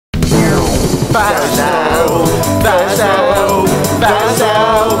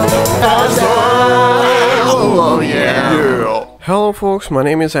Oh yeah! Hello folks, my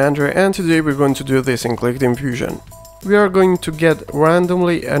name is Andrew and today we're going to do this in Clickteam Fusion. We are going to get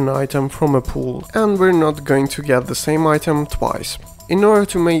randomly an item from a pool and we're not going to get the same item twice. In order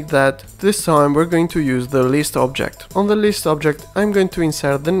to make that, this time we're going to use the list object. On the list object I'm going to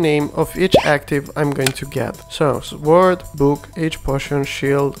insert the name of each active I'm going to get. So, sword, book, H potion,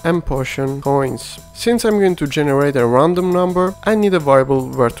 shield, M potion, coins. Since I'm going to generate a random number, I need a variable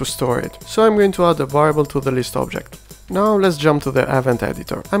where to store it. So I'm going to add a variable to the list object. Now let's jump to the event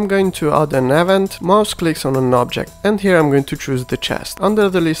editor. I'm going to add an event, mouse clicks on an object, and here I'm going to choose the chest. Under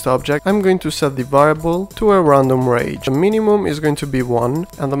the list object, I'm going to set the variable to a random range. The minimum is going to be 1,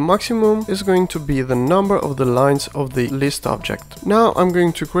 and the maximum is going to be the number of the lines of the list object. Now I'm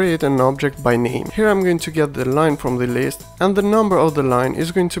going to create an object by name. Here I'm going to get the line from the list, and the number of the line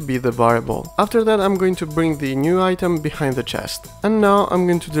is going to be the variable. After that, I'm going to bring the new item behind the chest. And now I'm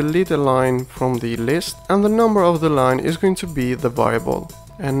going to delete a line from the list, and the number of the line is going to be the variable.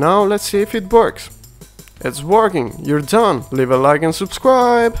 And now let's see if it works. It's working! You're done! Leave a like and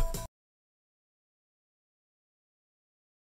subscribe!